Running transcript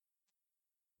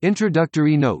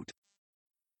Introductory note.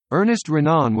 Ernest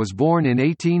Renan was born in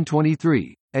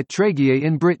 1823, at Tréguier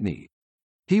in Brittany.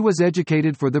 He was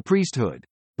educated for the priesthood,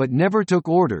 but never took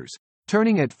orders,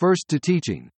 turning at first to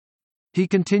teaching. He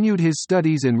continued his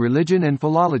studies in religion and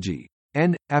philology,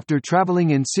 and, after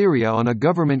traveling in Syria on a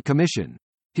government commission,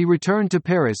 he returned to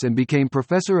Paris and became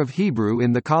professor of Hebrew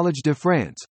in the Collège de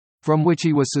France, from which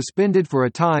he was suspended for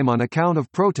a time on account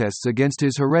of protests against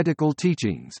his heretical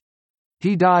teachings.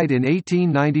 He died in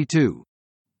 1892.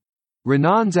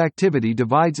 Renan's activity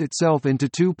divides itself into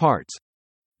two parts.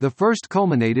 The first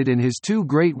culminated in his two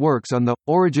great works on the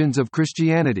origins of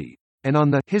Christianity, and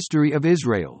on the history of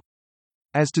Israel.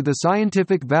 As to the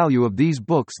scientific value of these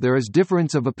books there is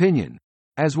difference of opinion,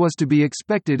 as was to be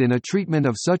expected in a treatment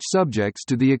of such subjects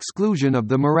to the exclusion of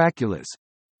the miraculous.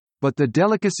 But the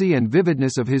delicacy and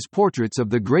vividness of his portraits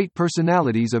of the great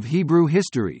personalities of Hebrew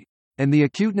history, and the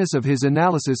acuteness of his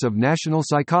analysis of national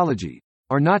psychology,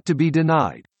 are not to be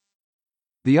denied.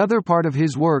 The other part of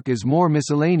his work is more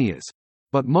miscellaneous,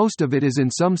 but most of it is in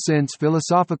some sense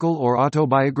philosophical or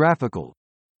autobiographical.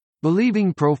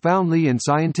 Believing profoundly in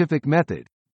scientific method,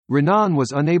 Renan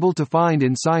was unable to find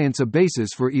in science a basis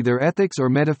for either ethics or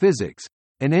metaphysics,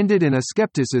 and ended in a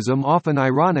skepticism often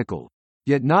ironical,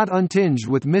 yet not untinged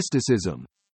with mysticism.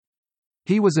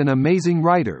 He was an amazing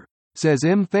writer, says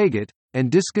M. Faget,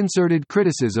 and disconcerted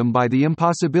criticism by the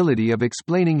impossibility of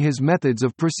explaining his methods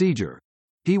of procedure.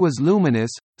 He was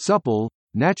luminous, supple,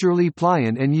 naturally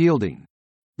pliant and yielding.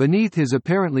 Beneath his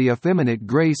apparently effeminate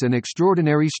grace an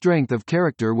extraordinary strength of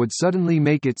character would suddenly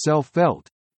make itself felt.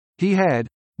 He had,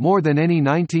 more than any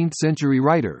 19th-century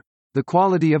writer, the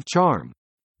quality of charm.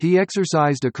 He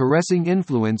exercised a caressing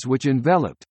influence which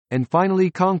enveloped, and finally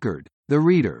conquered, the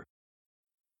reader.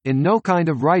 In no kind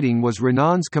of writing was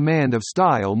Renan's command of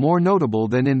style more notable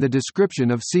than in the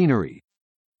description of scenery.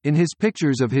 In his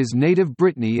pictures of his native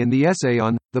Brittany and the essay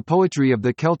on the poetry of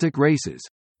the Celtic races,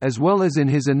 as well as in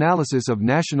his analysis of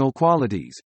national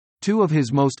qualities, two of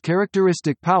his most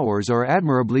characteristic powers are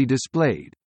admirably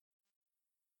displayed.